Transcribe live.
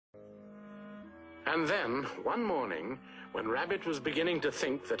And then, one morning, when Rabbit was beginning to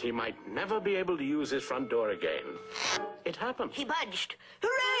think that he might never be able to use his front door again, it happened. He budged.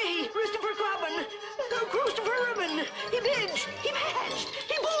 Hooray! Christopher Robin! Christopher Robin! He bidged! He patched!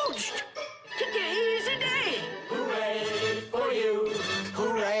 He booged! Today's a day! Hooray for you!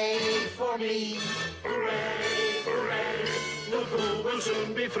 Hooray for me! Hooray, hooray, the Pooh will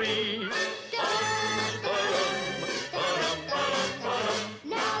soon be free.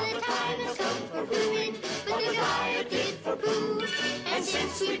 Now the time has come for pooing, but the diet did for Pooh. And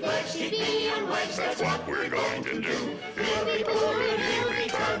since we pledged he'd be unwedged, that's what we're going to do. He'll be poor and he'll be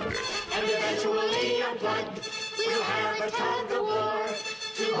tugged, and eventually unplugged. We'll have a tug of war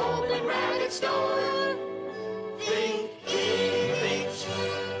to open Rabbit's door. Think E-H,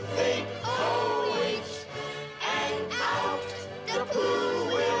 think O-H, and out the Pooh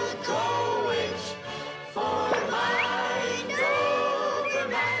will go-H. For mind over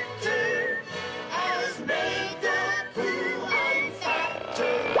matter has made the Pooh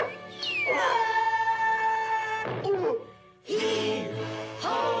unfatter. Heave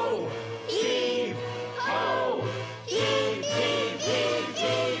ho, heave ho, heave, heave, heave,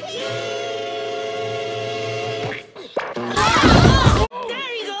 heave, heave.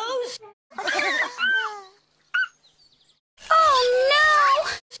 There he goes! Oh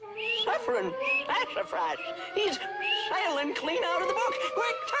Suffering, sassafras. He's sailing clean out of the book.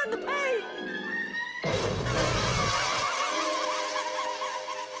 Quick, turn the page.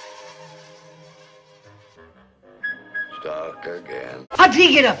 Stuck again. How'd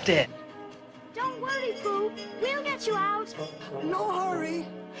he get up there? Don't worry, Pooh. We'll get you out. No hurry.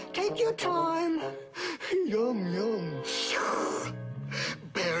 Take your time. Yum, yum.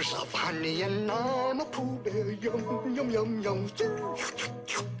 Bears of honey and I'm a Pooh Bear. Yum, yum, yum, yum.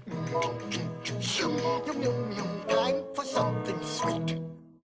 Yum, yum, yum. Time for something sweet.